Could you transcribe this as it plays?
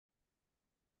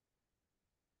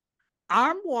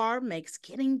Armoire makes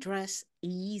getting dressed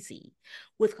easy.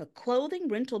 With a clothing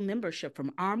rental membership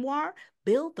from Armoire,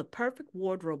 build the perfect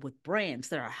wardrobe with brands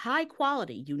that are high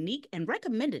quality, unique, and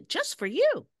recommended just for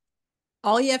you.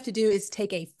 All you have to do is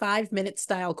take a 5-minute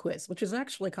style quiz, which is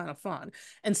actually kind of fun,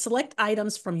 and select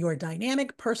items from your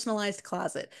dynamic, personalized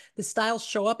closet. The styles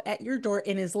show up at your door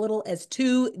in as little as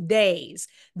 2 days.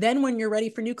 Then, when you're ready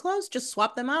for new clothes, just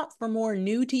swap them out for more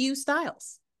new to you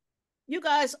styles. You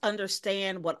guys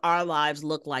understand what our lives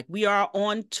look like. We are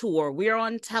on tour, we are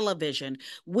on television,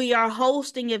 we are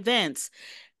hosting events.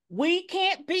 We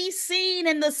can't be seen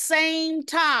in the same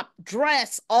top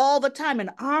dress all the time.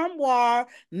 And Armoire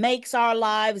makes our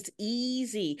lives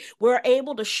easy. We're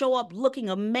able to show up looking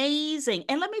amazing.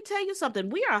 And let me tell you something,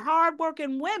 we are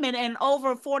hardworking women and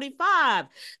over 45.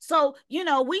 So,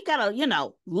 we got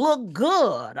to, look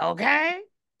good, okay?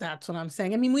 That's what I'm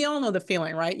saying. I mean, we all know the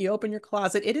feeling, right? You open your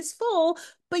closet, it is full,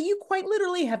 but you quite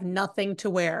literally have nothing to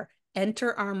wear.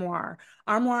 Enter Armoire.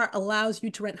 Armoire allows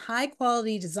you to rent high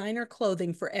quality designer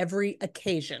clothing for every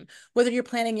occasion. Whether you're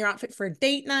planning your outfit for a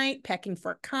date night, packing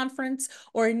for a conference,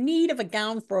 or in need of a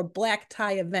gown for a black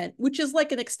tie event, which is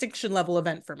like an extinction level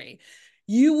event for me,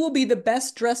 you will be the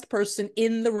best dressed person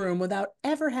in the room without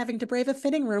ever having to brave a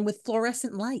fitting room with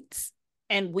fluorescent lights.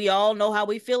 And we all know how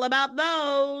we feel about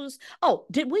those. Oh,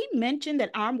 did we mention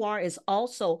that Armoire is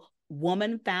also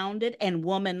woman founded and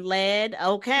woman led?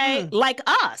 Okay. Mm. Like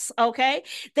us. Okay.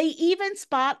 They even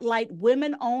spotlight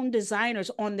women owned designers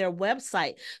on their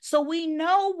website. So we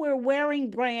know we're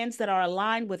wearing brands that are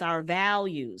aligned with our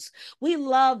values. We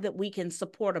love that we can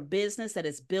support a business that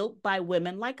is built by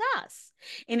women like us.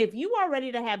 And if you are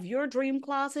ready to have your dream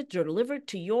closet delivered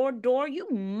to your door, you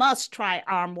must try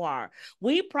Armoire.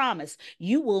 We promise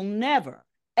you will never,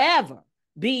 ever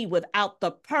be without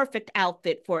the perfect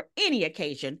outfit for any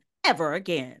occasion ever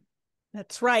again.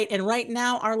 That's right. And right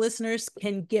now, our listeners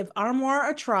can give Armoire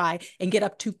a try and get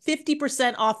up to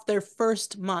 50% off their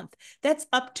first month. That's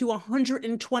up to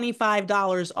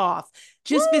 $125 off.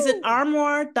 Just visit Woo!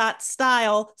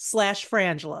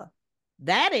 armoire.style/Frangela.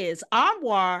 That is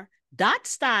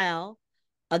armoire.style.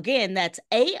 Again, that's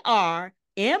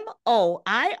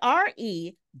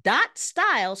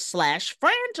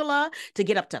ARMOIRE.style/Frangela to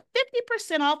get up to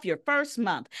 50% off your first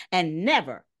month and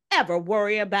never, ever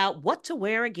worry about what to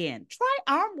wear again. Try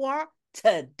Armoire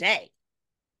today.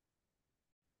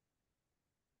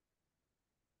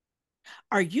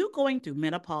 Are you going through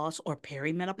menopause or Mm.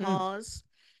 perimenopause?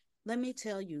 Let me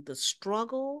tell you, the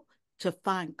struggle to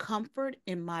find comfort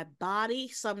in my body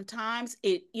sometimes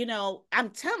I'm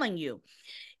telling you,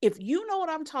 if you know what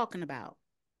I'm talking about,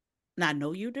 and I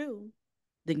know you do,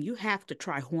 then you have to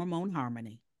try Hormone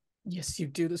Harmony. Yes, you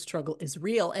do. The struggle is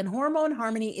real. And Hormone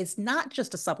Harmony is not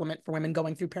just a supplement for women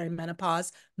going through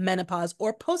perimenopause, menopause,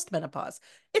 or postmenopause.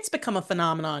 It's become a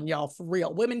phenomenon, y'all, for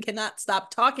real. Women cannot stop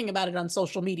talking about it on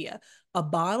social media. A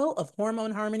bottle of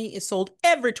Hormone Harmony is sold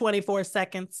every 24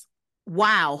 seconds.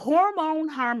 Wow, Hormone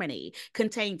Harmony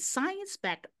contains science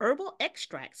backed herbal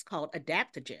extracts called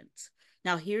adaptogens.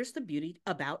 Now, here's the beauty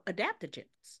about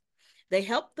adaptogens, they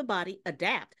help the body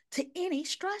adapt to any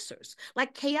stressors,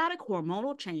 like chaotic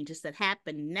hormonal changes that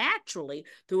happen naturally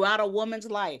throughout a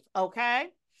woman's life. Okay.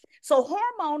 So,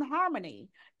 Hormone Harmony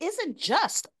isn't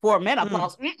just for Mm.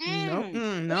 menopause. No,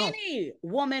 no. Any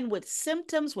woman with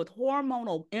symptoms with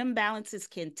hormonal imbalances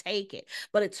can take it,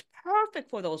 but it's perfect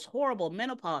for those horrible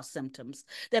menopause symptoms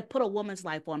that put a woman's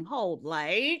life on hold,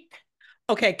 like,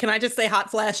 Okay, can I just say hot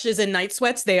flashes and night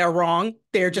sweats? They are wrong.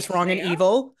 They're just yes, wrong and they are.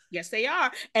 evil. Yes, they are.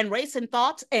 And racing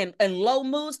thoughts and low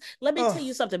moods. Let me tell Oh,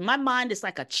 you something. My mind is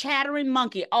like a chattering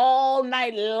monkey all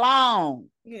night long.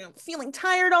 feeling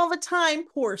tired all the time,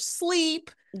 poor sleep.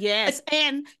 I, Yes.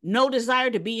 And no desire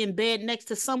to be in bed next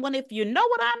to someone, if you know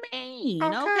what I mean.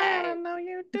 okay, Okay. I know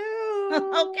you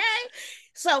do. Okay.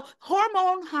 So,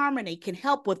 Hormone Harmony can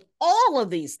help with all of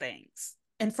these things.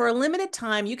 And for a limited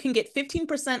time, you can get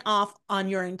 15% off on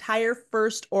your entire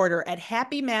first order at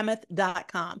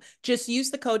happymammoth.com. Just use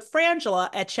the code Frangela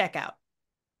at checkout.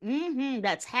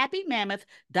 That's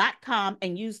happymammoth.com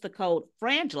and use the code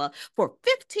Frangela for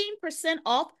 15%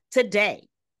 off today.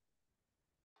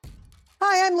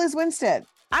 Hi, I'm Liz Winstead.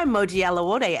 I'm Moji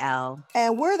Alawode Al.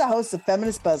 And we're the hosts of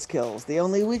Feminist Buzzkills, the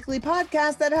only weekly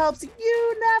podcast that helps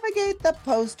you navigate the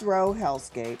post-Roe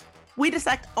hellscape. We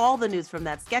dissect all the news from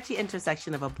that sketchy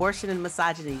intersection of abortion and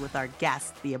misogyny with our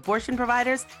guests, the abortion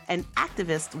providers and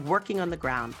activists working on the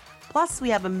ground. Plus, we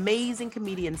have amazing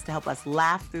comedians to help us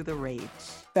laugh through the rage.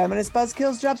 Feminist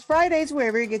Buzzkills drops Fridays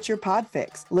wherever you get your pod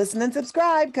fix. Listen and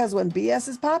subscribe, because when BS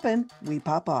is poppin', we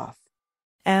pop off.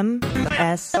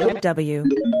 MSW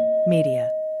Media.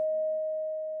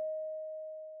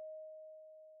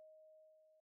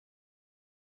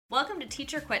 Welcome to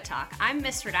Teacher Quit Talk. I'm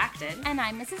Miss Redacted. And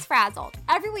I'm Mrs. Frazzled.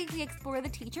 Every week we explore the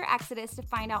teacher exodus to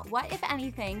find out what, if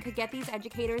anything, could get these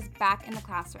educators back in the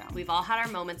classroom. We've all had our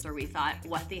moments where we thought,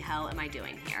 what the hell am I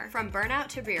doing here? From burnout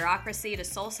to bureaucracy to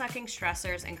soul-sucking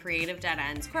stressors and creative dead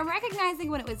ends. From recognizing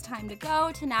when it was time to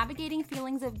go to navigating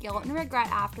feelings of guilt and regret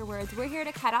afterwards, we're here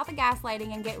to cut out the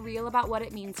gaslighting and get real about what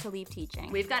it means to leave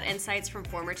teaching. We've got insights from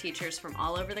former teachers from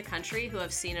all over the country who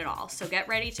have seen it all. So get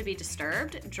ready to be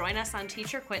disturbed. Join us on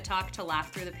Teacher Quit Talk to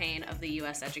laugh through the pain of the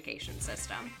U.S. education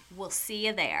system. We'll see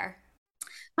you there.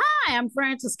 Hi, I'm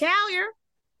Frances Callier.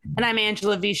 And I'm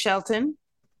Angela V. Shelton.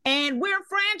 And we're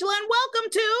Frangela, and welcome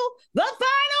to The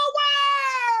Final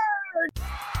Word!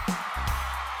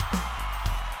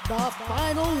 The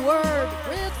Final Word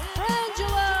with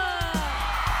Frangela.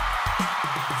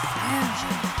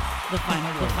 The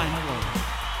final word. The final word.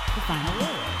 The final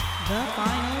word. The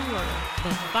final word.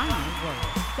 The final word.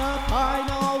 The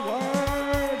final word.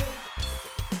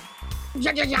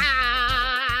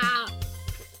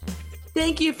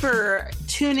 Thank you for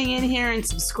tuning in here and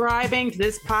subscribing to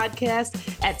this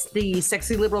podcast at the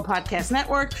Sexy Liberal Podcast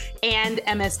Network and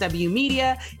MSW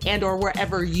Media and or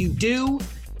wherever you do.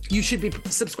 You should be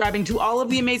subscribing to all of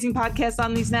the amazing podcasts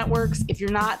on these networks. If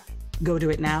you're not, go do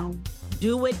it now.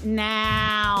 Do it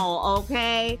now,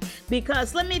 okay?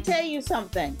 Because let me tell you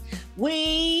something.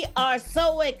 We are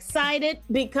so excited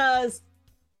because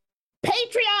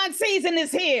Patreon season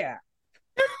is here.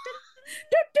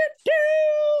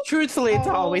 Truthfully, it's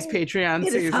always Patreon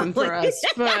season for us,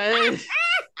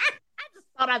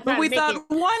 but we thought,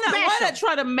 why not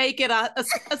try to make it a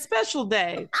special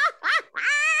day?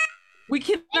 We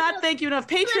cannot thank you enough.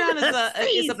 Patreon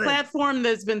is a platform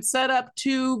that's been set up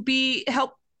to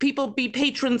help people be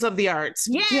patrons of the arts,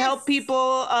 to help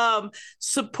people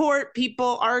support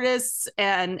people, artists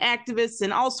and activists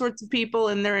and all sorts of people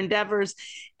in their endeavors.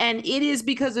 And it is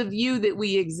because of you that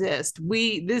we exist.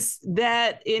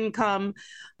 That income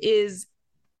is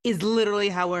literally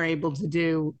how we're able to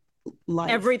do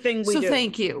life. Everything we do. So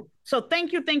thank you. So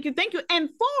thank you. And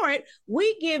for it,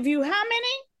 we give you how many?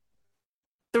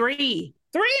 Three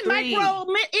micro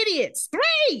idiots.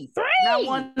 Three. Not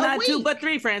one, not two, but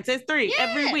three, Frances. Three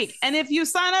every week. And if you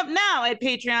sign up now at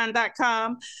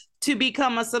patreon.com to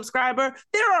become a subscriber,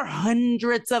 there are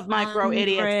hundreds of micro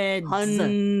idiots.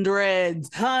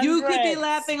 Hundreds. You could be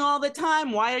laughing all the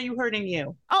time. Why are you hurting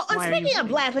you? Oh, and speaking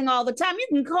of laughing all the time, you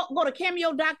can go to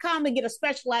cameo.com and get a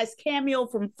specialized cameo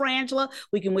from Frangela.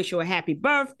 We can wish you a happy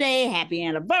birthday, happy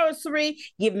anniversary,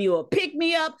 give you a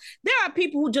pick-me-up. There are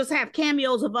people who just have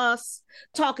cameos of us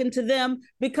talking to them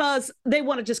because they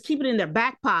want to just keep it in their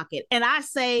back pocket. And I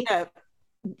say,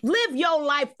 live your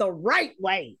life the right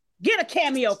way. Get a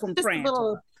cameo from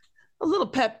Frangela. A little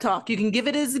pep talk. You can give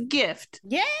it as a gift.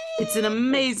 Yeah. It's an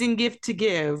amazing gift to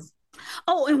give.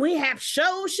 Oh, and we have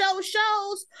shows.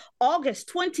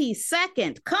 August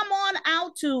 22nd. Come on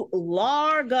out to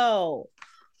Largo.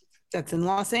 That's in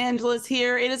Los Angeles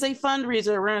here. It is a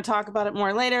fundraiser. We're going to talk about it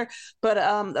more later, but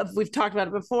we've talked about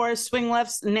it before. Swing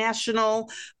Left's national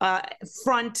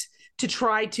front to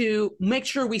try to make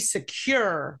sure we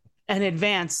secure and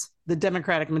advance the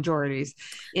Democratic majorities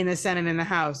in the Senate and the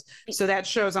House. So that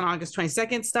show's on August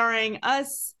 22nd, starring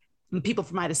us, people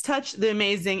from Midas Touch, the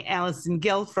amazing Allison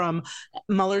Gill from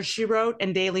Mueller, She Wrote,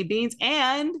 and Daily Beans,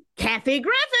 and Kathy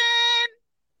Griffin.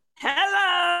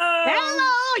 Hello.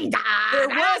 There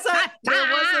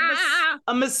was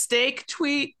a mistake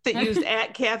tweet that used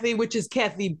at Kathy, which is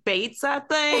Kathy Bates, I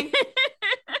think.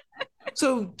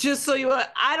 So just so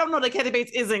I don't know that Kathy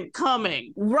Bates isn't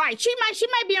coming. Right. She might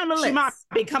be on the list. She might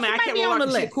be coming. I can't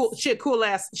remember. She a cool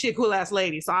ass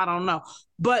lady. So I don't know.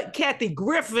 But Kathy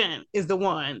Griffin is the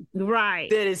one that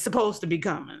is supposed to be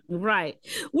coming. Right.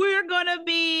 We're going to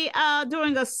be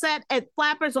doing a set at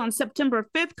Flappers on September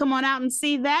 5th. Come on out and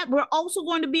see that. We're also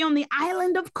going to be on the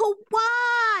island of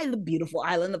Kauai, the beautiful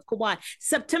island of Kauai,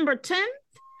 September 10th.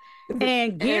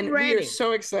 And get ready. We're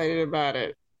so excited about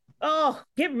it. Oh,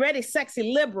 get ready,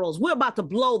 sexy liberals. We're about to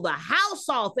blow the house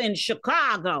off in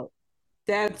Chicago.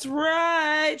 That's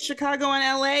right. Chicago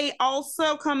and LA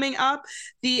also coming up.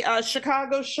 The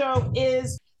Chicago show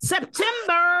is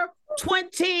September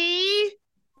 24th.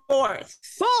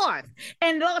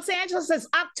 And Los Angeles is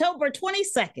October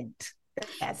 22nd.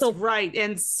 That's right.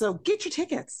 And so get your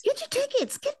tickets. Yeah.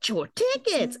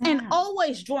 And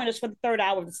always join us for the third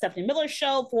hour of the Stephanie Miller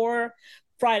Show for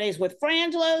Fridays with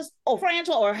Frangela,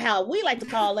 or how we like to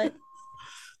call it,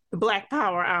 the Black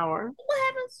Power Hour. What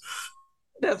happens?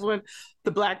 That's when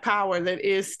the Black Power that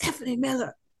is Stephanie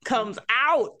Miller comes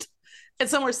out. And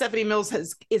somewhere Stephanie Mills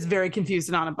is very confused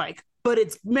and on a bike. But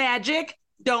it's magic.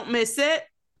 Don't miss it.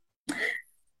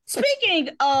 Speaking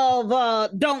of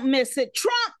don't miss it,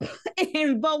 Trump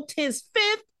invoked his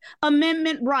Fifth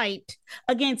Amendment right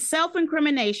against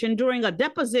self-incrimination during a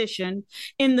deposition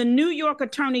in the New York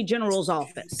Attorney General's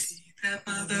office. That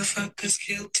motherfucker's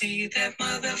guilty. That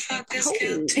motherfucker's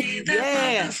guilty.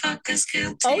 Yeah. Motherfucker's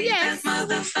guilty. Oh, yes. That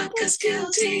motherfucker's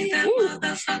guilty. That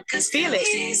motherfucker's Feel it.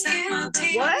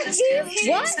 guilty. What? He's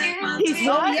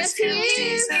what? Yes, he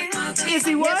is. Is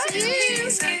he what? Yes, he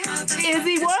is. Is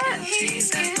he what?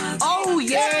 Oh,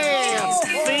 yeah.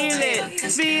 Feel it.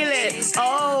 Feel it.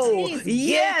 Oh,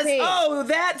 yes. Oh,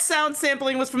 that sound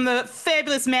sampling was from the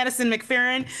fabulous Madison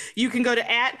McFerrin. You can go to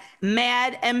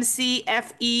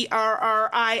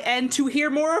 @MadMCFERRIN to hear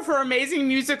more of her amazing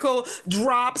musical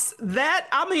drops.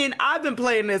 I've been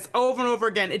playing this over and over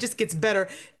again. It just gets better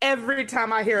every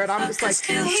time I hear it. I'm just like,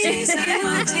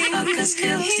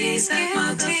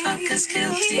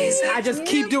 I just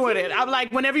keep doing it. I'm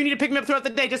like, whenever you need to pick me up throughout the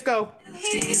day, just go.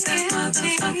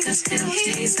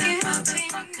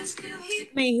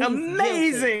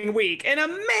 Amazing week. An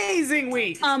amazing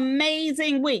week.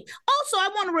 Amazing week. Also, I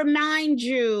want to remind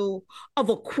you of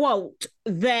a quote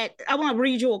that I want to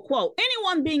read you a quote.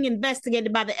 Anyone being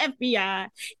investigated by the FBI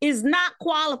is not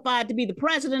qualified to be the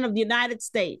president of the United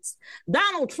States.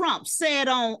 Donald Trump said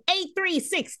on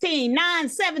 8/3/16,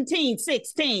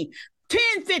 9/17/16,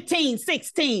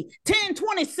 10/15/16,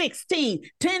 10/20/16,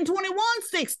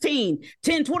 10/21/16,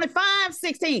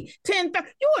 10/25/16,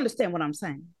 10/30. You understand what I'm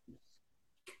saying?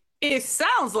 It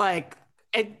sounds like,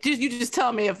 you just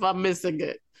tell me if I'm missing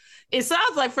it. It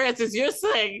sounds like, Francis, you're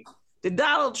saying that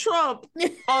Donald Trump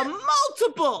on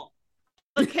multiple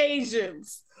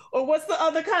occasions, or what's the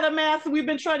other kind of math we've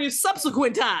been trying to use?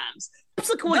 Subsequent times.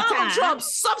 Donald Trump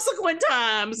subsequent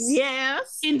times.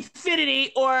 Yes.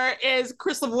 Infinity, or as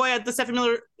Chris Lavoie at the Stephanie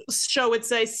Miller show would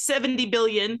say, 70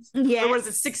 billion. Yes. Or what is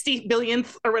it, 60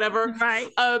 billionth or whatever.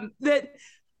 Right. That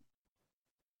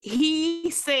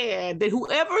he said that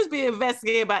whoever is being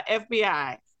investigated by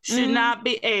FBI should not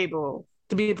be able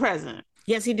to be the president.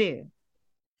 Yes, he did.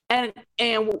 And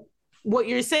what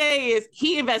you're saying is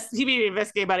he being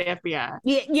investigated by the FBI.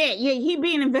 Yeah. He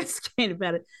being investigated by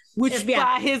it. Which FBI.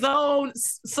 by his own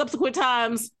subsequent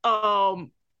times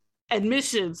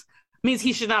admissions means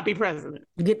he should not be president.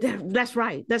 That's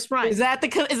right. That's right. Is that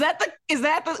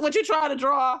what you're trying to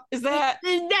draw? Is that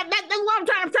that's what I'm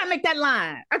trying to make that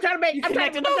line. I'm trying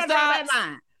to draw that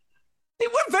line.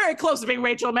 We're very close to being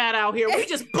Rachel Maddow here. We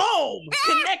just boom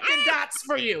connecting dots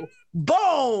for you.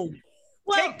 Boom.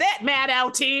 Well, take that,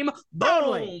 Maddow team.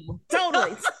 Boom.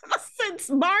 Totally. Since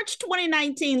March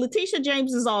 2019, Letitia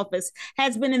James's office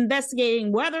has been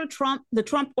investigating whether the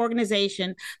Trump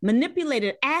organization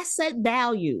manipulated asset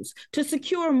values to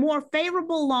secure more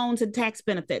favorable loans and tax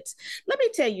benefits. Let me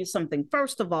tell you something.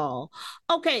 First of all,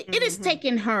 okay, it has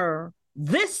taken her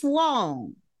this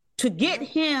long to get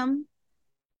him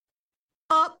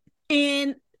up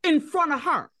in front of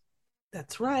her.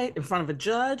 That's right. In front of a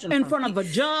judge. In front of a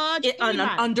judge.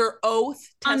 Under oath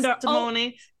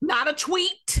testimony. Not a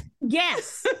tweet.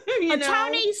 Yes.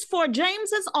 Attorneys for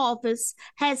James's office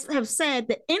have said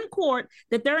that in court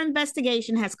that their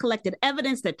investigation has collected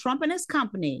evidence that Trump and his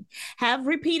company have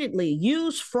repeatedly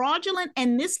used fraudulent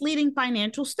and misleading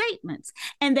financial statements,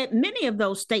 and that many of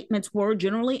those statements were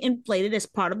generally inflated as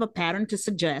part of a pattern to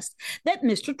suggest that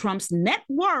Mr. Trump's net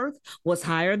worth was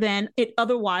higher than it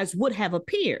otherwise would have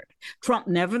appeared. Trump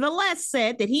nevertheless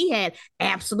said that he had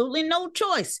absolutely no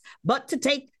choice but to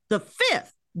take the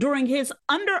Fifth during his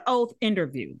under oath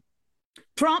interview.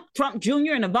 Trump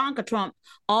Jr., and Ivanka Trump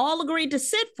all agreed to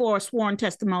sit for a sworn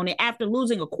testimony after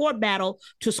losing a court battle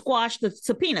to squash the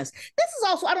subpoenas. This is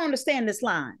also, I don't understand this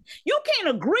line. You can't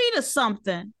agree to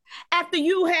something after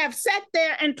you have sat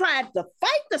there and tried to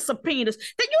fight the subpoenas,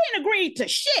 that you ain't agreed to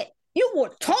shit. You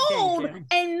were told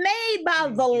and made by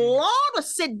the law to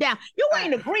sit down. You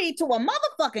ain't agreed to a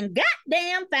motherfucking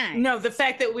goddamn thing. No, the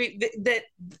fact that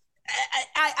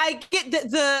I get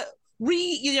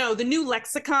the new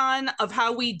lexicon of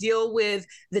how we deal with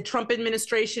the Trump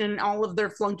administration and all of their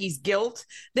flunkies' guilt,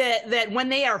 that when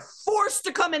they are forced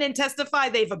to come in and testify,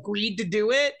 they've agreed to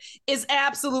do it, is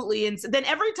absolutely insane. Then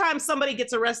every time somebody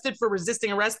gets arrested for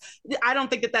resisting arrest, I don't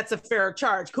think that that's a fair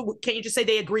charge. Can't you just say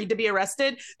they agreed to be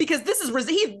arrested? Because this is,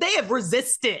 they have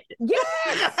resisted. Yeah.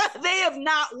 They have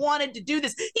not wanted to do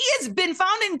this. He has been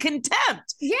found in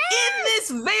contempt in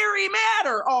this very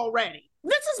matter already.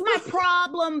 This is my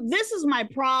problem. This is my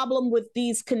problem with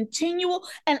these continual,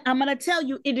 and I'm going to tell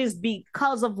you, it is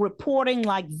because of reporting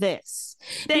like this.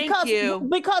 Thank you.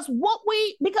 Because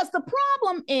the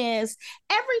problem is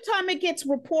every time it gets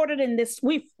reported in this,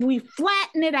 we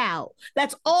flatten it out.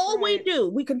 That's all we do.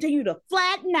 We continue to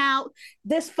flatten out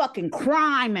this fucking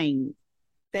criming.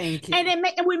 Thank you. And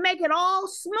we make it all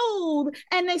smooth.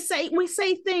 And we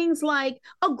say things like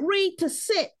agreed to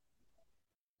sit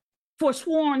for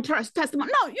sworn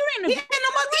testimony. No, you didn't. He had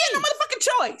no motherfucking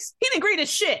choice. He didn't agree to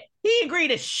shit. He agreed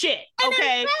to shit.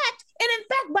 Okay. In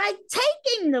fact, by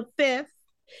taking the fifth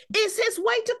is his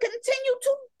way to continue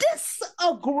to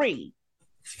disagree.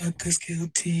 Fuckers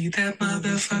guilty. That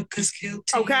motherfucker's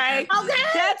guilty. Okay. Okay.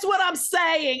 That's what I'm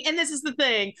saying. And this is the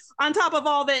thing. On top of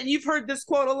all that, and you've heard this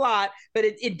quote a lot, but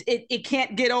it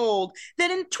can't get old.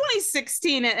 That in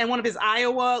 2016, at one of his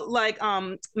Iowa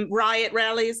riot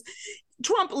rallies,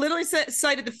 Trump literally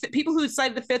cited the people who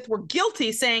cited the fifth were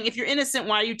guilty, saying, if you're innocent,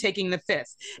 why are you taking the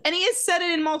fifth? And he has said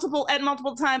it at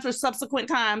multiple times or subsequent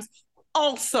times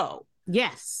also.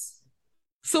 Yes.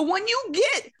 So when you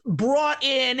get brought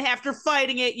in after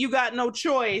fighting it, you got no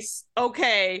choice,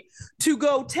 okay, to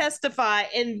go testify.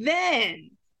 And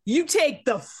then you take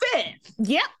the fifth.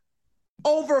 Yep.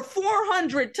 Over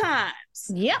 400 times.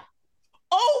 Yep.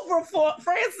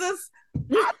 Francis,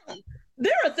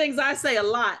 there are things I say a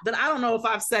lot that I don't know if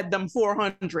I've said them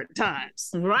 400 times.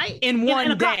 Right. In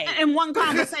one day. In one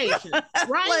conversation.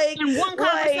 Right? In one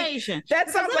conversation.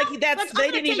 That sounds like they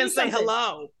didn't even say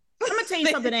hello. I'm going to tell you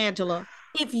something, Angela.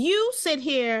 If you sit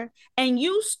here and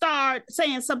you start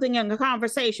saying something in a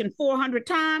conversation 400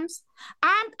 times,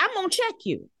 I'm going to check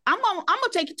you. I'm going to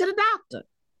take you to the doctor.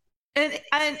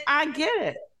 And I get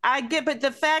it. But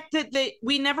the fact that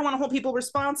we never want to hold people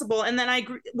responsible, and then I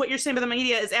agree, what you're saying about the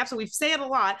media is absolutely, we say it a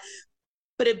lot,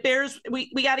 but it bears, we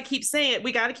got to keep saying it.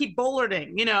 We got to keep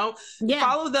bulleting,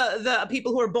 follow the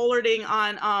people who are bulleting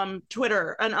on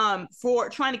Twitter and for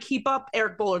trying to keep up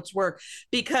Eric Bullard's work,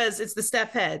 because it's the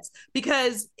Steph heads,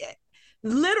 because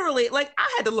literally, I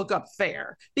had to look up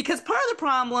fair, because part of the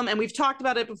problem, and we've talked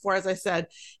about it before, as I said,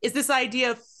 is this idea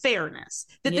of fairness,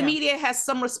 that the media has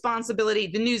some responsibility,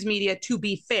 the news media, to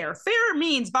be fair. Fair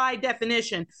means, by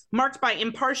definition, marked by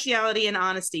impartiality and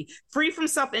honesty, free from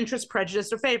self-interest,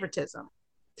 prejudice, or favoritism.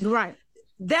 Right.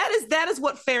 That is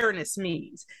what fairness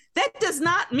means. That does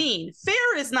not mean,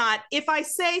 fair is not, if I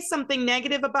say something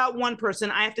negative about one person,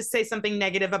 I have to say something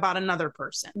negative about another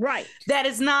person. Right.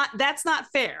 That's not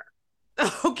fair.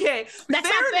 Okay. That's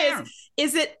Fairness not fair.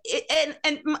 Is it,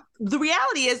 and the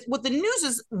reality is, what the news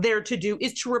is there to do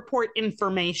is to report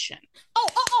information.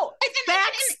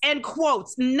 Facts and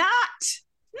quotes, not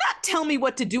tell me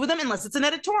what to do with them, unless it's an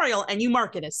editorial and you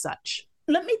mark it as such.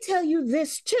 Let me tell you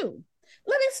this too.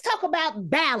 Let's talk about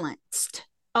balanced.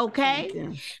 Okay.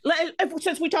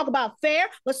 Since we talk about fair,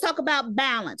 let's talk about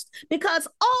balanced, because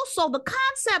also the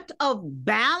concept of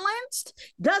balanced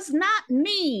does not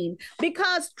mean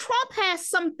because Trump has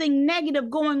something negative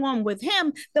going on with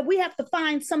him that we have to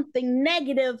find something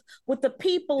negative with the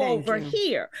people over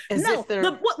here. No,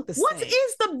 what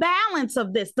is the balance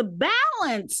of this? The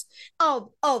balance of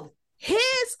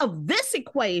this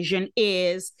equation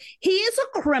is he is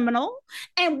a criminal,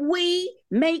 and we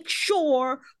make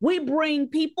sure we bring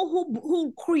people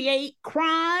who create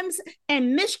crimes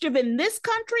and mischief in this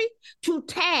country to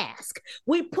task.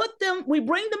 We bring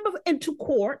them into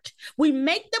court. We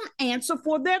make them answer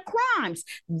for their crimes.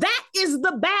 That is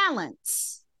the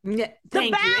balance. Yeah,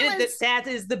 thank you. That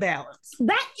is the balance.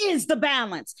 That is the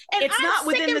balance. And it's not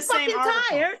within the same article.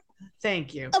 Tired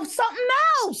thank you. Of something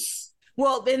else.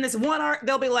 Well, in this one art,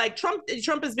 they'll be like, Trump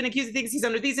has been accused of things. He's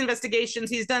under these investigations.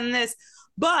 He's done this.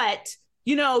 But,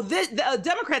 the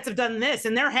Democrats have done this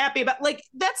and they're happy about,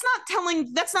 that's not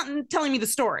telling me the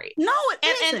story. No,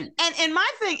 it isn't. And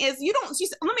my thing is,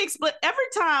 let me explain. Every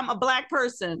time a black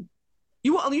person,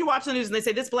 you watch the news and they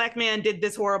say, this black man did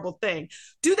this horrible thing.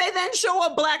 Do they then show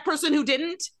a black person who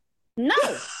didn't? No.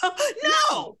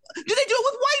 No. Do they do it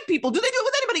with white people? Do they do it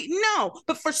with anybody? No.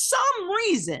 But for some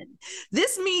reason,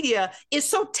 this media is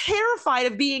so terrified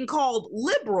of being called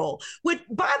liberal, which,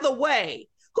 by the way,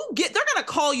 they're going to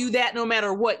call you that no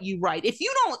matter what you write. If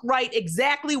you don't write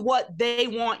exactly what they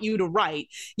want you to write,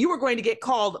 you are going to get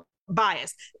called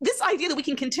biased. This idea that we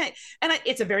can content, and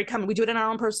it's a very common, we do it in our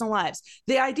own personal lives.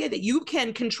 The idea that you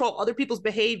can control other people's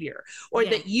behavior, or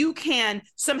that you can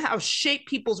somehow shape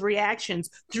people's reactions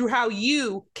through how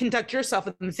you conduct yourself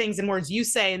and the things and words you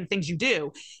say and things you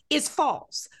do, is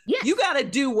false. Yes. You got to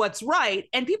do what's right,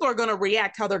 and people are going to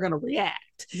react how they're going to react.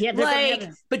 Yeah,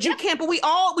 but you can't, but we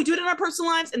do it in our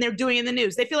personal lives, and they're doing it in the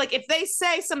news. They feel like if they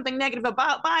say something negative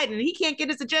about Biden and he can't get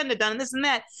his agenda done and this and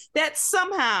that, that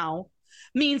somehow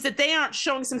means that they aren't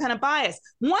showing some kind of bias.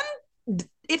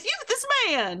 This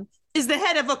man is the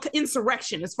head of an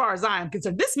insurrection, as far as I am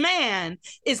concerned. This man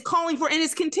is calling for and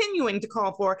is continuing to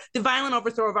call for the violent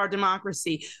overthrow of our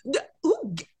democracy.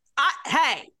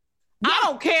 I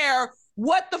don't care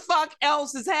what the fuck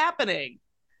else is happening.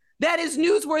 That is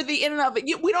newsworthy in and of it.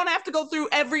 We don't have to go through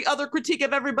every other critique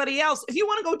of everybody else. If you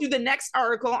want to go do the next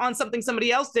article on something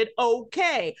somebody else did,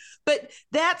 okay. But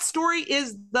that story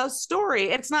is the story.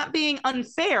 It's not being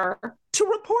unfair to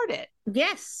report it.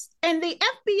 Yes. And the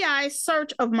FBI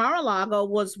search of Mar-a-Lago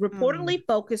was reportedly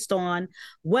focused on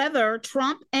whether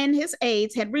Trump and his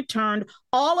aides had returned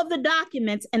all of the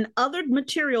documents and other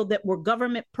material that were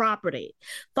government property.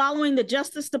 Following the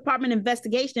Justice Department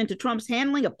investigation into Trump's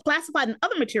handling of classified and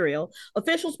other material,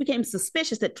 officials became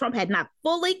suspicious that Trump had not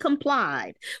fully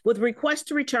complied with requests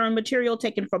to return material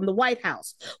taken from the White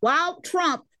House. While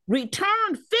Trump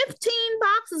returned 15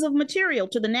 boxes of material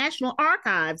to the National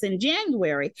Archives in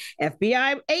January,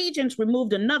 FBI agents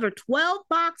removed another 12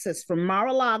 boxes from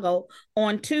Mar-a-Lago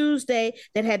on Tuesday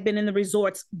that had been in the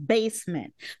resort's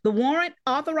basement. The warrant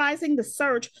authorizing the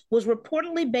search was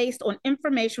reportedly based on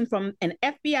information from an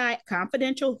FBI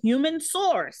confidential human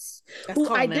source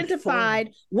who identified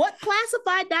what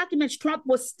classified documents Trump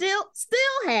was still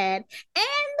had and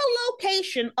the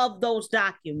location of those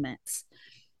documents.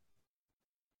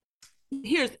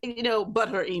 Here's, but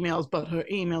her emails.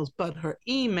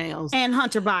 And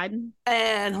Hunter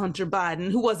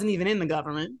Biden, who wasn't even in the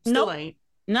government. Still ain't.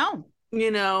 No.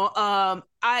 It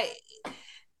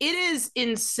is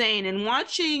insane. And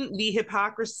watching the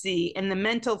hypocrisy and the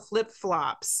mental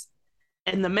flip-flops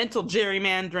and the mental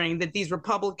gerrymandering that these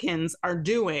Republicans are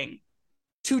doing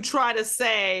to try to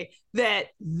say that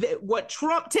what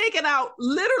Trump taken out,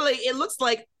 literally, it looks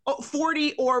like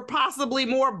 40 or possibly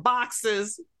more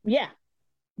boxes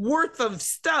worth of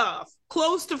stuff,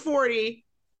 close to 40,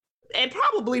 and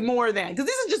probably more than, because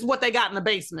this is just what they got in the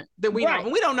basement that we know.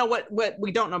 And we don't know what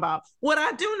we don't know about. What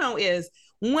I do know is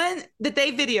that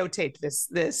they videotaped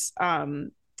this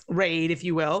raid, if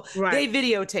you will. They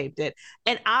videotaped it,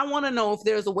 and I want to know if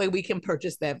there's a way we can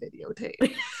purchase that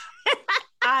videotape.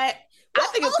 I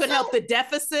think it could help the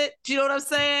deficit. Do you know what I'm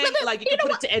saying? Like, you can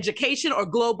put it to education or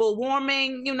global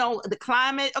warming, the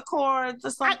climate accords or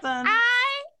something. I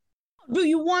do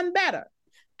you one better.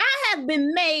 I have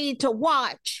been made to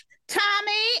watch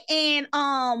Tommy and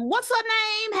what's her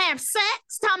name have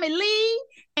sex, Tommy Lee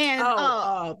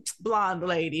and blonde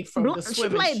lady from the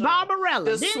swimming show. She played Barbarella.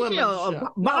 The swimming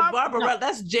show. Barbarella.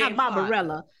 That's Jane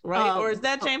Barbarella, right? Or is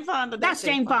that Jane Fonda? That's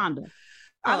Jane Fonda.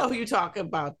 I know who you're talking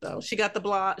about, though. She got the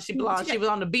blonde. She was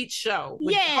on the beach show.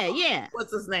 Yeah.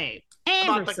 What's his name?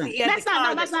 Anderson. That's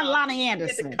not Lonnie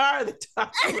Anderson. The car that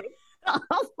talks.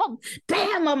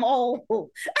 Damn, I'm old.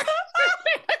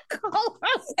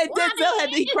 And Denzel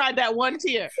he cried that one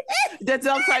tear.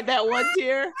 Denzel cried that one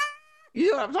tear. You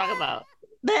know what I'm talking about?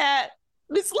 That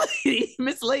Miss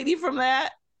Lady from that.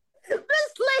 This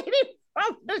lady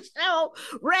from the show,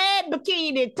 red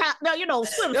bikini top. No,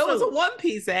 swimsuit. It was a one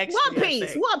piece, actually.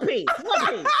 One piece.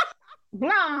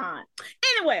 Blonde.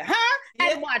 Anyway, I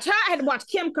had to watch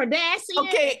Kim Kardashian.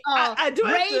 Okay, I do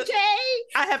have Ray J.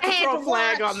 I have to throw a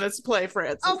flag on this play,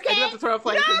 Francis. Okay, I do have to throw a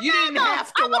flag. You didn't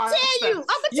have to watch. I'm gonna tell you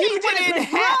what has been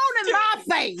thrown in my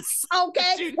face.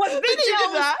 Okay, what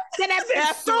videos that have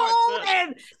been sold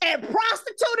and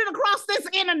prostituted across this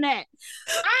internet.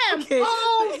 I am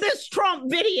on this Trump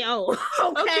video.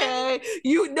 Okay,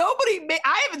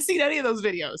 I haven't seen any of those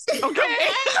videos. Okay.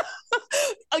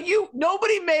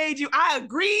 Nobody made you. I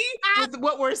agree with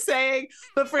what we're saying,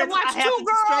 but friends, I have two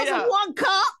girls in one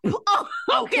cup.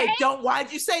 Okay,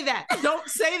 why'd you say that? Don't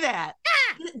say that.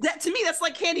 That to me, that's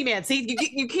like Candyman. See,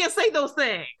 you can't say those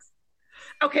things.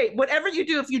 Okay, whatever you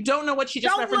do, if you don't know what she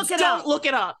just referenced, don't look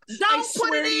it up. Don't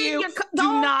put it in your. Do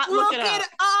not look it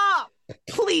up.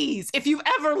 Please, if you've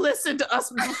ever listened to us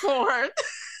before.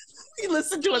 You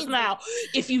listen to us now.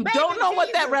 If you don't know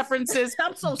what that reference is,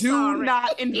 do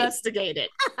not investigate it.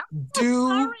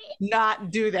 Do not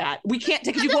do that. We can't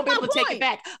take it. You won't be able to take it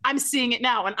back. I'm seeing it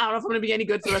now, and I don't know if I'm going to be any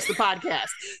good for the rest of the podcast.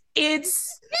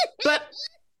 But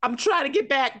I'm trying to get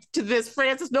back to this,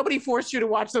 Francis. Nobody forced you to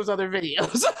watch those other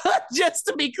videos, just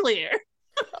to be clear.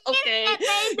 Okay.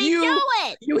 Internet, baby, do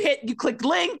it. You clicked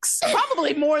links,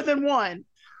 probably more than one,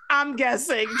 I'm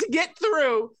guessing, to get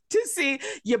through to see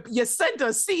you sent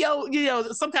a CO,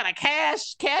 some kind of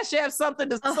cash app, something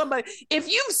to somebody.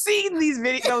 If you've seen those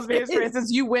videos, for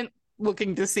instance, you went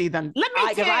looking to see them. Let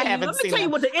me tell you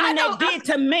what the internet did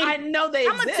to me. I know they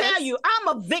exist. I'm gonna tell you,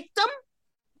 I'm a victim.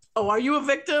 Oh, are you a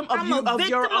victim of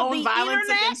your own violence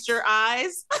against your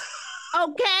eyes?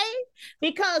 Okay,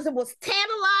 because it was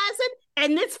tantalizing,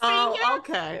 and this finger,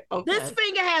 okay. This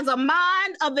finger has a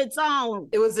mind of its own.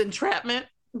 It was entrapment.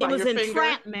 It was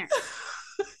entrapment.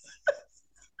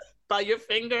 By your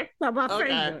finger? By my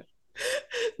finger.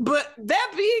 But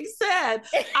that being said,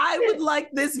 I would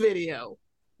like this video.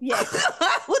 Yes.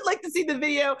 I would like to see the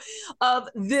video of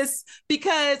this,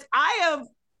 because I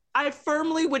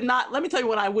firmly would not. Let me tell you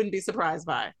what I wouldn't be surprised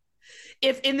by.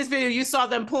 If in this video you saw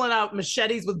them pulling out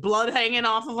machetes with blood hanging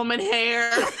off of them and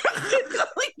hair,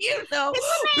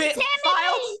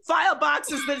 file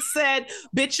boxes that said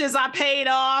 "bitches I paid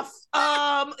off,"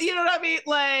 you know what I mean?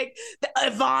 Like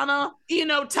Ivana,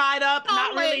 tied up,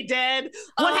 not really dead.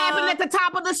 What happened at the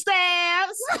top of the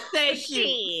stairs? Thank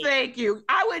you.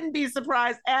 I wouldn't be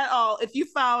surprised at all if you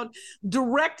found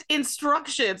direct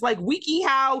instructions, like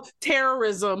WikiHow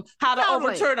terrorism, how to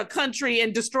overturn a country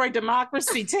and destroy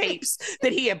democracy tapes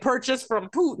that he had purchased from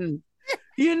Putin.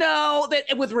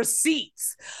 That with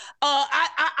receipts.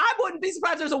 I wouldn't be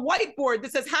surprised if there's a whiteboard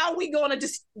that says, "How are we going to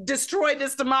destroy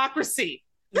this democracy?"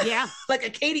 Yeah. Like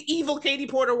a evil Katie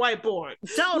Porter whiteboard.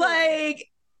 Totally. Like,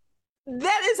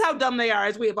 that is how dumb they are,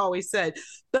 as we have always said.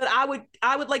 But I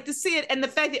would like to see it. And the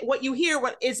fact that what you hear,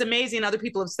 what is amazing, other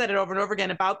people have said it over and over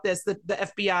again about this, the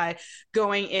FBI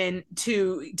going in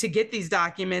to get these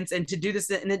documents and to do this,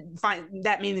 and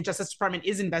that means the Justice Department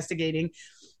is investigating.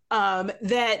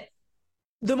 That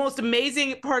the most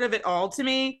amazing part of it all to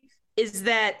me is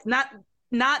that not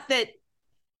that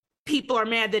people are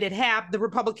mad that it happened. The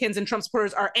Republicans and Trump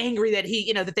supporters are angry that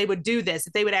that they would do this,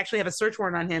 that they would actually have a search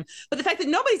warrant on him. But the fact that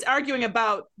nobody's arguing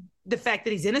about the fact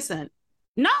that he's innocent.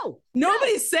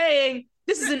 Nobody's saying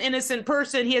this is an innocent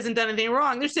person, he hasn't done anything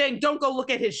wrong. They're saying don't go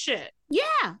look at his shit.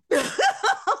 Yeah. Protect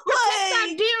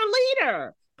that dear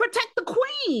leader. Protect the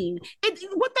queen.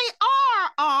 What they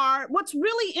are what's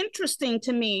really interesting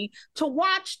to me, to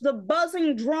watch the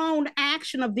buzzing drone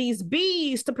action of these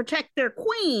bees to protect their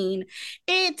queen.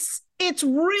 It's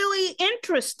really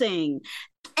interesting.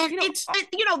 And they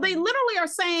literally are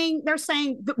saying,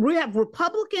 we have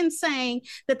Republicans saying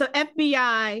that the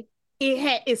FBI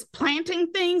is planting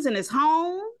things in his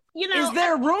home. Is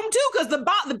there room to? Because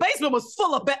the basement was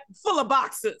full of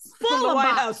boxes from the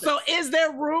White House. So is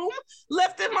there room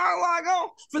left in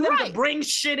Mar-a-Lago for them to bring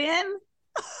shit in?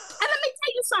 And let me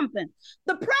tell you something.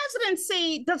 The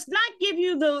presidency does not give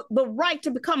you the right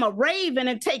to become a raven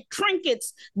and take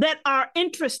trinkets that are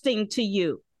interesting to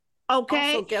you.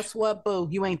 Okay. Also, guess what, boo?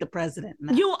 You ain't the president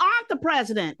now. You aren't the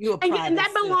president. And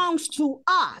that belongs to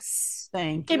us.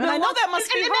 Thank you. And I know that must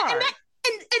be hard.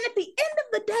 And at the end of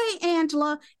the day,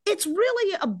 Angela, it's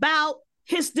really about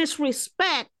his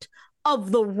disrespect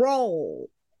of the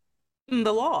role.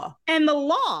 The law. And the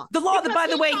law. The law that, by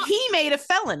the way, he made a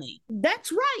felony.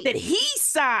 That's right. That he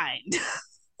signed.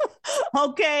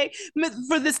 Okay?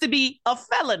 For this to be a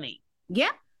felony.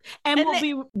 Yep. And we'll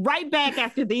be right back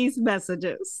after these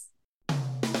messages.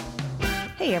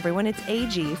 Hey everyone, it's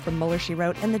AG from Mueller, She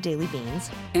Wrote and the Daily Beans.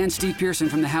 And Steve Pearson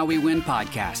from the How We Win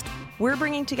podcast. We're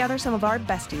bringing together some of our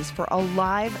besties for a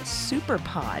live super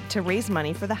pod to raise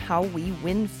money for the How We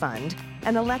Win Fund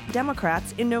and elect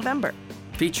Democrats in November.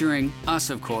 Featuring us,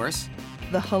 of course.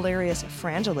 The hilarious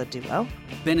Frangela duo.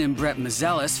 Ben and Brett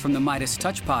Mazelis from the Midas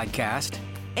Touch podcast.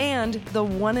 And the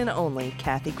one and only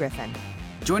Kathy Griffin.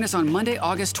 Join us on Monday,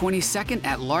 August 22nd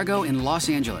at Largo in Los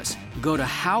Angeles. Go to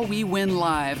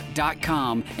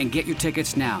howwewinlive.com and get your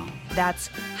tickets now. That's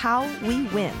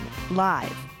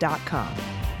howwewinlive.com.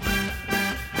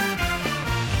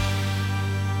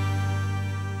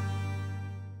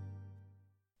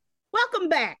 Welcome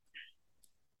back.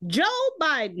 Joe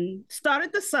Biden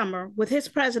started the summer with his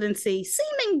presidency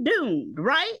seeming doomed,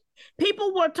 right?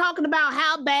 People were talking about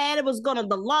how bad it was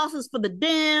the losses for the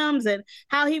Dems and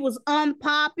how he was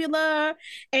unpopular.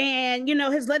 And,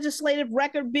 his legislative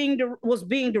record was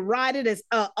being derided as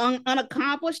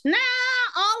unaccomplished. Now,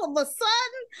 all of a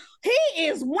sudden he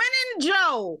is winning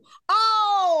Joe.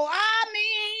 Oh, I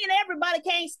mean, everybody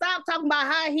can't stop talking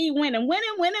about how he winning.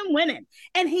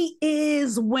 And he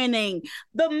is winning.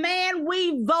 The man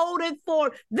we voted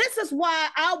for. This is why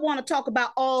I want to talk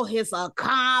about all his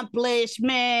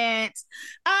accomplishments.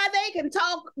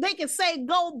 They can say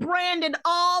go Brandon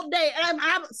all day. And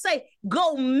I would say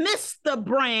go Mr.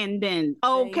 Brandon.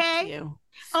 Okay. Thank you.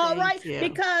 All right. Thank you.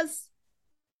 Because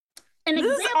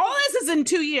all this is in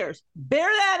 2 years. Bear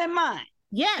that in mind.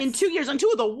 Yes. In 2 years, on 2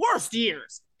 of the worst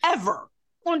years ever.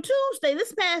 On Tuesday,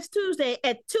 this past Tuesday,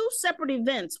 at 2 separate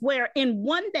events where in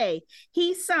one day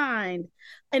he signed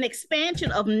an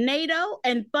expansion of NATO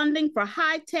and funding for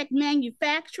high-tech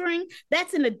manufacturing.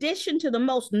 That's in addition to the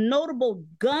most notable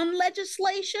gun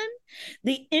legislation,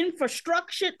 the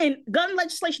infrastructure and gun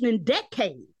legislation in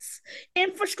decades,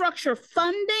 infrastructure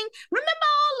funding. Remember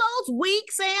all those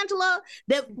weeks, Angela,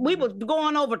 that we were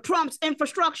going over Trump's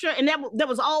infrastructure and there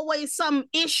was always some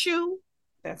issue?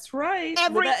 That's right.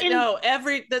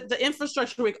 The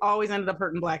infrastructure week always ended up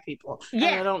hurting Black people. Yeah.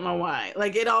 And I don't know why.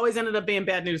 Like, it always ended up being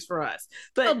bad news for us.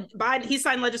 But Biden, he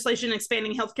signed legislation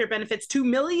expanding healthcare benefits to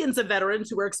millions of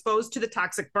veterans who were exposed to the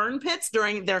toxic burn pits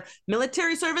during their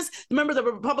military service. Remember, the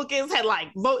Republicans had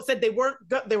said they were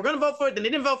going to vote for it, then they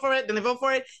didn't vote for it, then they vote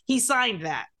for it. He signed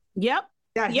that. Yep.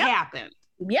 That happened.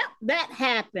 Yep, that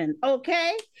happened.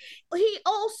 Okay. He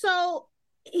also...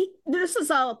 this is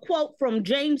a quote from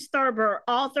James Thurber,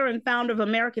 author and founder of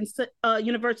American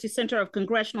University Center of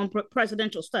Congressional and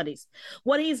Presidential Studies.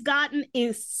 What he's gotten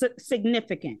is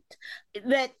significant.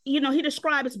 That, he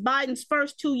describes Biden's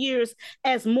first 2 years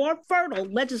as more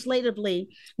fertile legislatively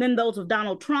than those of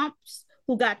Donald Trump's,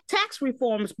 who got tax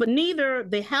reforms, but neither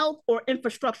the health or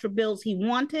infrastructure bills he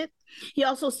wanted. He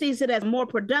also sees it as more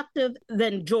productive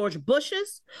than George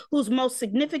Bush's, whose most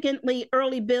significantly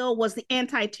early bill was the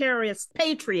Anti-Terrorist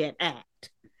Patriot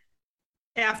Act.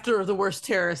 After the worst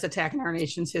terrorist attack in our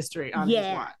nation's history on his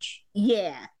watch.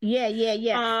 Yeah.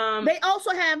 They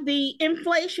also have the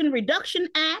Inflation Reduction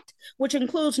Act, which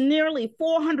includes nearly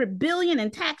 $400 billion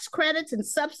in tax credits and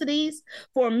subsidies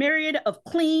for a myriad of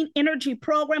clean energy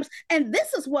programs. And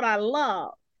this is what I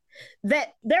love, that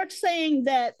they're saying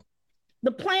that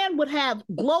the plan would have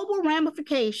global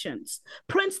ramifications.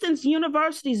 Princeton's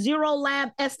University Zero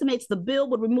Lab estimates the bill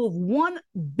would remove 1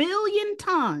 billion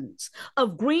tons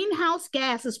of greenhouse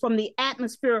gases from the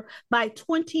atmosphere by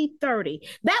 2030.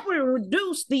 That would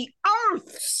reduce the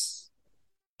Earth's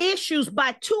issues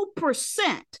by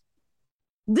 2%.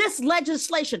 This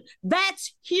legislation,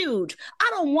 that's huge. I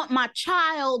don't want my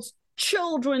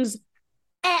children's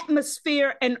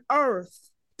atmosphere and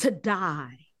Earth to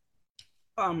die.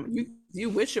 You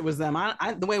wish it was them.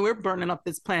 The way we're burning up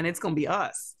this planet, it's going to be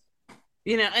us.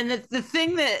 And the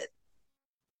thing that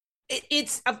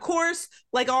it's, of course,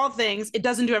 like all things, it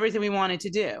doesn't do everything we want it to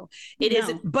do. It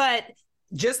isn't. But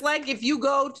just like if you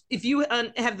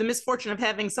have the misfortune of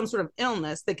having some sort of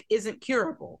illness that isn't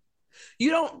curable,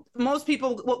 most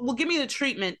people will give me the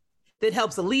treatment that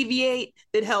helps alleviate,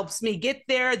 that helps me get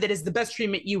there, that is the best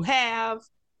treatment you have.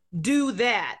 Do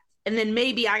that. And then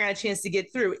maybe I got a chance to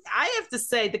get through. I have to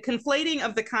say, the conflating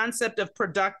of the concept of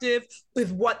productive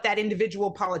with what that individual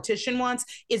politician wants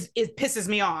it pisses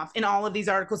me off in all of these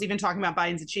articles, even talking about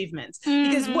Biden's achievements.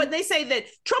 Mm-hmm. Because when they say that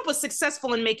Trump was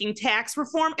successful in making tax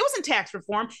reform, it wasn't tax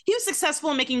reform. He was successful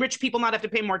in making rich people not have to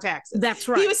pay more taxes. That's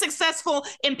right. He was successful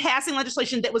in passing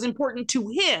legislation that was important to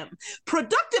him.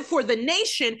 Productive for the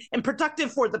nation and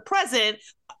productive for the president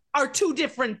are two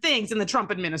different things in the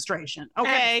Trump administration,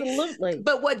 okay? Absolutely.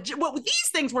 But what these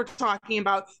things we're talking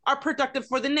about are productive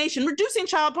for the nation. Reducing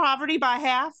child poverty by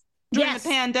half during the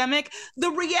pandemic. The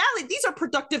reality, these are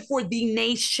productive for the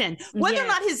nation. Whether or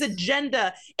not his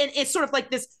agenda, and it's sort of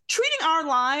like this, treating our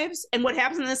lives and what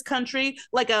happens in this country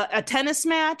like a tennis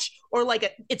match, or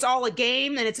like it's all a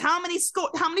game, and it's how many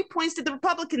points did the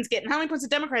Republicans get and how many points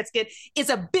did Democrats get, is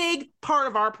a big part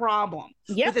of our problem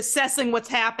with assessing what's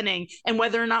happening and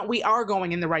whether or not we are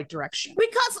going in the right direction.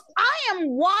 Because I am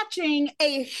watching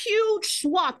a huge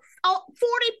swath,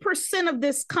 40% of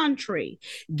this country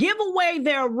give away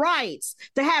their rights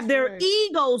to have their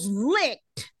egos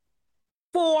licked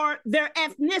for their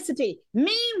ethnicity.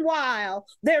 Meanwhile,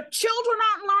 their children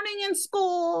aren't learning in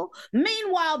school.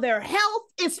 Meanwhile, their health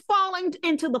is falling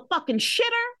into the fucking shitter.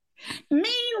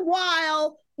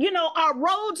 Meanwhile, our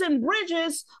roads and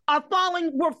bridges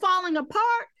we're falling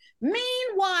apart.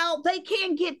 Meanwhile, they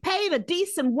can't get paid a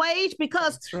decent wage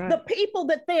because the people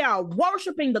that they are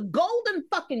worshiping, the golden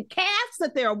fucking calves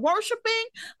that they're worshiping,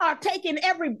 are taking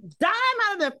every dime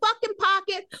out of their fucking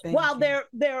pocket while they're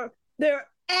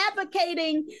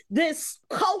advocating this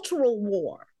cultural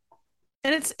war.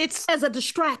 And it's as a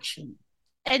distraction.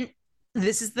 And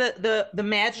this is the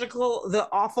magical, the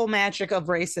awful magic of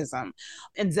racism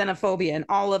and xenophobia and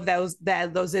all of those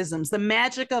isms. The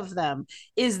magic of them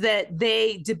is that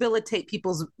they debilitate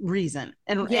people's reason.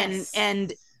 And yes.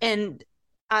 and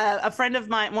a friend of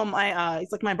mine,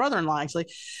 he's like my brother-in-law actually,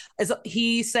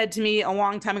 he said to me a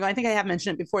long time ago, I think I have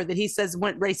mentioned it before, that he says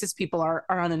when racist people are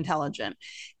unintelligent.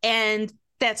 And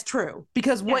that's true,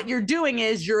 because what you're doing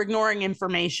is you're ignoring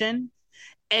information,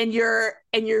 and you're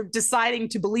deciding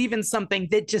to believe in something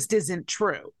that just isn't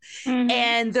true.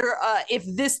 And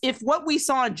if what we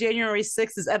saw on January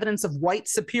 6th is evidence of white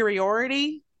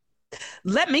superiority,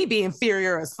 let me be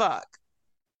inferior as fuck.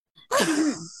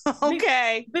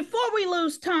 Okay. Before we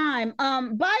lose time,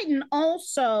 Biden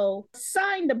also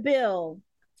signed a bill,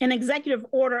 an executive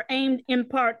order aimed in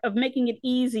part of making it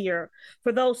easier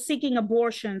for those seeking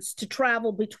abortions to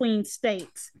travel between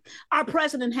states. Our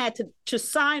president had to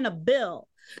sign a bill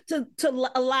to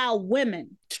allow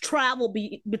women to travel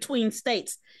between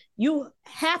states. You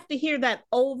have to hear that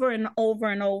over and over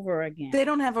and over again. They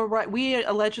don't have a right. We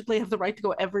allegedly have the right to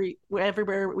go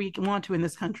everywhere we want to in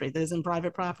this country that is in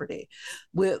private property.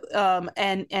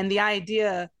 And the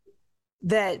idea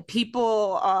that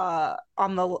people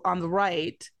on the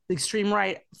right, the extreme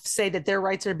right, say that their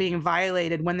rights are being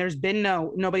violated when there's been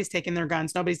nobody's taken their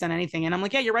guns, nobody's done anything. And I'm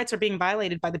like, yeah, your rights are being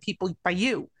violated by the people, by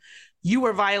you. You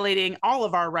are violating all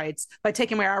of our rights by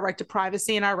taking away our right to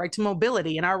privacy and our right to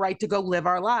mobility and our right to go live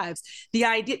our lives. The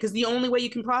idea, because the only way you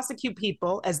can prosecute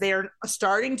people, as they are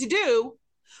starting to do,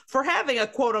 for having a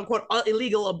quote unquote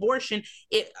illegal abortion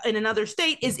in another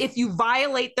state, is if you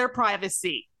violate their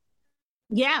privacy.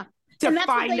 Yeah. To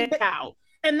find it out.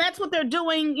 And that's what they're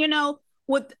doing,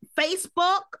 with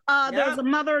Facebook. There's a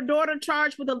mother-daughter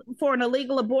charged for an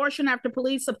illegal abortion after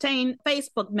police obtained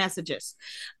Facebook messages.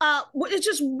 It's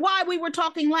just why we were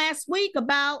talking last week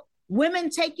about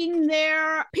women taking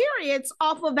their periods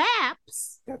off of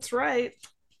apps. That's right.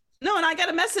 No, and I got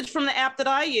a message from the app that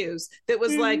I use that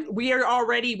was like, we are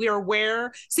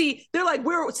aware. See, they're like,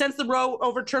 since the Roe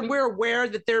overturn, we're aware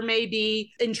that there may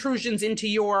be intrusions into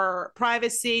your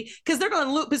privacy, because they're going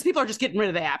to look, because people are just getting rid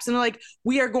of the apps. And they're like,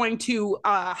 we are going to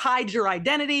hide your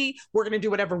identity. We're going to do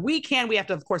whatever we can. We have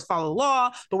to, of course, follow the law,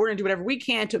 but we're going to do whatever we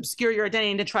can to obscure your identity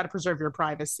and to try to preserve your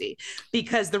privacy.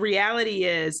 Because the reality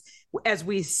is, as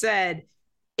we said,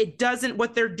 it doesn't,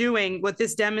 what they're doing, what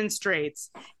this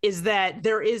demonstrates is that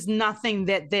there is nothing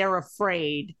that they're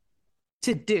afraid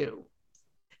to do.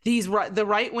 The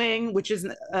right wing, which is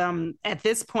at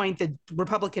this point, the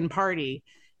Republican Party,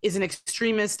 is an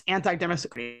extremist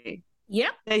anti-democracy.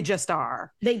 Yep. They just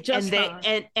are.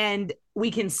 And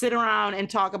we can sit around and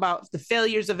talk about the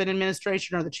failures of an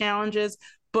administration or the challenges,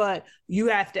 but you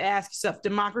have to ask yourself,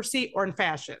 democracy or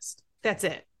fascist? That's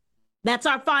it. That's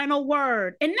our final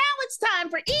word. And now it's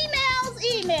time for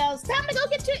emails. Time to go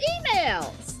get your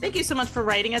emails. Thank you so much for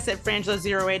writing us at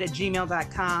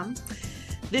frangela08@gmail.com.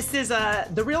 This is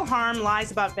The Real Harm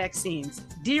Lies About Vaccines.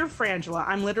 Dear Frangela,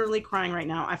 I'm literally crying right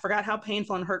now. I forgot how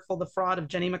painful and hurtful the fraud of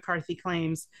Jenny McCarthy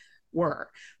claims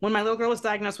were. When my little girl was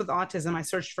diagnosed with autism, I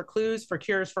searched for clues, for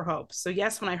cures, for hope. So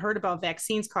yes, when I heard about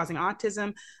vaccines causing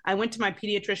autism, I went to my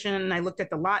pediatrician and I looked at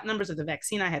the lot numbers of the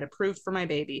vaccine I had approved for my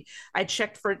baby. I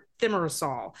checked for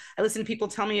thimerosal. I listened to people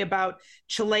tell me about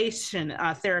chelation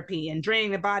therapy and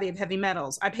draining the body of heavy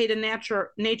metals. I paid a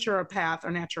naturopath, how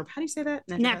do you say that?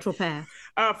 Naturopath.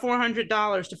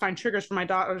 $400 to find triggers for my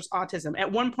daughter's autism.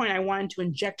 At one point, I wanted to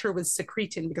inject her with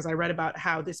secretin because I read about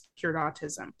how this cured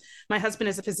autism. My husband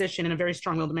is a physician and a very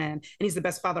strong-willed man, and he's the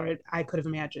best father I could have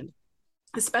imagined.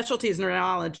 His specialty is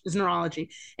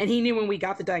neurology, and he knew when we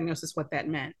got the diagnosis what that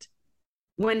meant.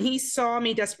 When he saw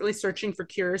me desperately searching for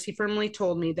cures, he firmly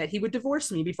told me that he would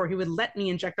divorce me before he would let me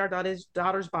inject our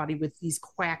daughter's body with these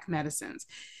quack medicines.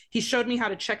 He showed me how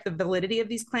to check the validity of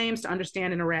these claims to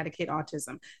understand and eradicate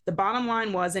autism. The bottom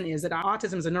line was and is that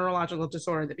autism is a neurological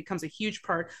disorder that becomes a huge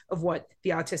part of what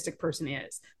the autistic person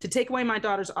is. To take away my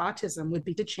daughter's autism would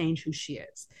be to change who she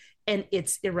is. And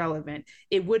it's irrelevant.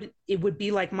 It would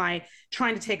be like my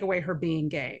trying to take away her being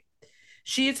gay.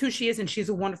 She is who she is, and she's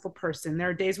a wonderful person. There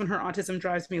are days when her autism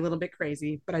drives me a little bit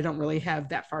crazy, but I don't really have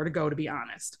that far to go, to be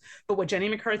honest. But what Jenny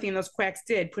McCarthy and those quacks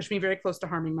did pushed me very close to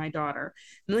harming my daughter.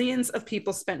 Millions of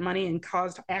people spent money and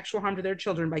caused actual harm to their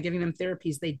children by giving them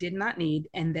therapies they did not need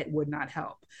and that would not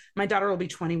help. My daughter will be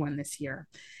 21 this year,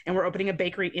 and we're opening a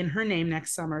bakery in her name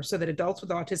next summer so that adults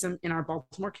with autism in our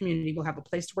Baltimore community will have a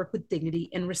place to work with dignity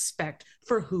and respect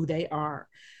for who they are.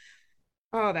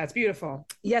 Oh, that's beautiful.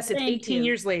 Yes, it's Thank 18 you.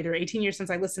 years later, 18 years since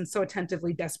I listened so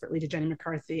attentively, desperately to Jenny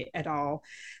McCarthy et al.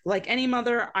 Like any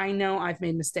mother, I know I've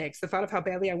made mistakes. The thought of how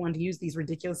badly I wanted to use these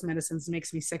ridiculous medicines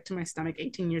makes me sick to my stomach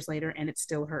 18 years later, and it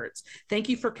still hurts. Thank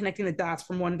you for connecting the dots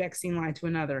from one vaccine lie to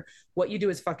another. What you do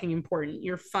is fucking important.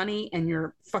 You're funny and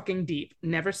you're fucking deep.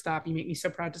 Never stop. You make me so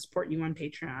proud to support you on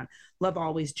Patreon. Love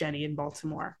always, Jenny in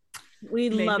Baltimore. We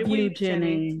love you,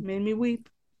 Jenny. Made me weep.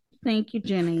 Thank you,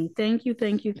 Jenny. Thank you.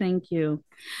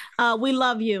 We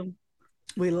love you.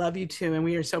 We love you too. And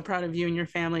we are so proud of you and your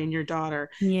family and your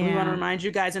daughter. Yeah. And we want to remind you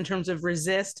guys in terms of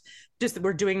resist, just that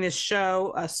we're doing this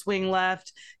show, Swing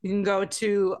Left. You can go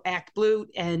to Act Blue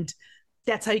and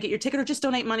that's how you get your ticket, or just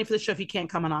donate money for the show if you can't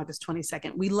come on August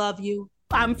 22nd. We love you.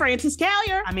 I'm Frances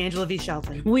Callier. I'm Angela V.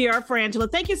 Shelton. We are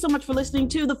Frangela. Thank you so much for listening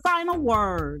to The Final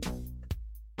Word.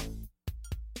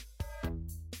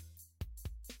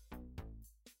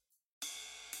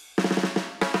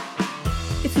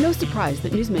 It's no surprise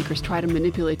that newsmakers try to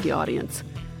manipulate the audience.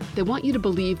 They want you to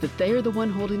believe that they are the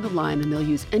one holding the line and they'll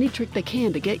use any trick they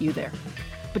can to get you there.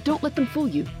 But don't let them fool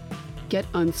you. Get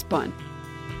unspun.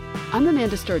 I'm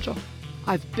Amanda Sturgill.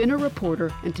 I've been a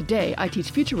reporter, and today I teach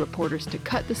future reporters to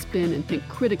cut the spin and think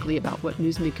critically about what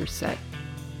newsmakers say.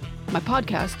 My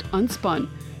podcast, Unspun,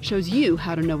 shows you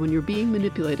how to know when you're being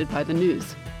manipulated by the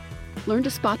news. Learn to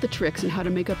spot the tricks and how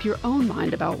to make up your own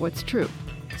mind about what's true.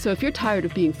 So if you're tired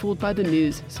of being fooled by the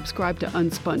news, subscribe to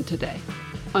Unspun today.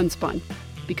 Unspun,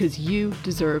 because you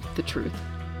deserve the truth.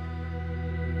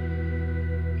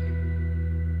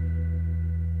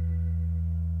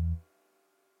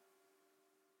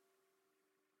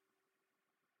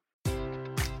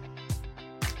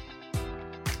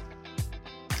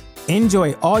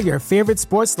 Enjoy all your favorite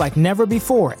sports like never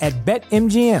before at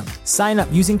BetMGM. Sign up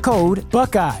using code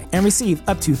Buckeye and receive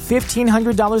up to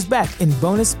 $1,500 back in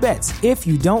bonus bets if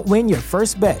you don't win your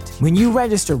first bet. When you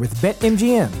register with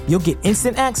BetMGM, you'll get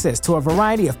instant access to a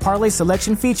variety of parlay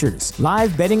selection features,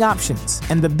 live betting options,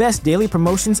 and the best daily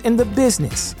promotions in the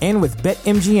business. And with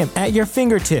BetMGM at your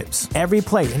fingertips, every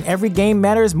play and every game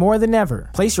matters more than ever.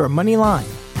 Place your money line,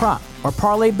 prop, or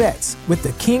parlay bets with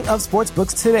the king of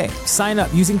sportsbooks today. Sign up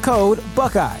using code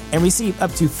Buckeye and receive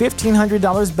up to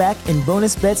 $1,500 back in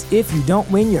bonus bets if you don't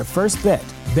win your first bet.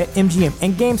 BetMGM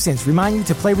and GameSense remind you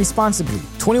to play responsibly.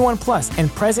 21 plus and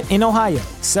present in Ohio,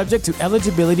 subject to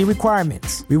eligibility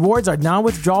requirements. Rewards are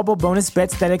non-withdrawable bonus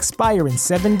bets that expire in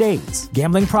 7 days.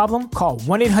 Gambling problem? Call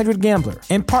 1-800-GAMBLER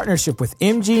in partnership with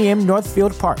MGM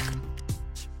Northfield Park.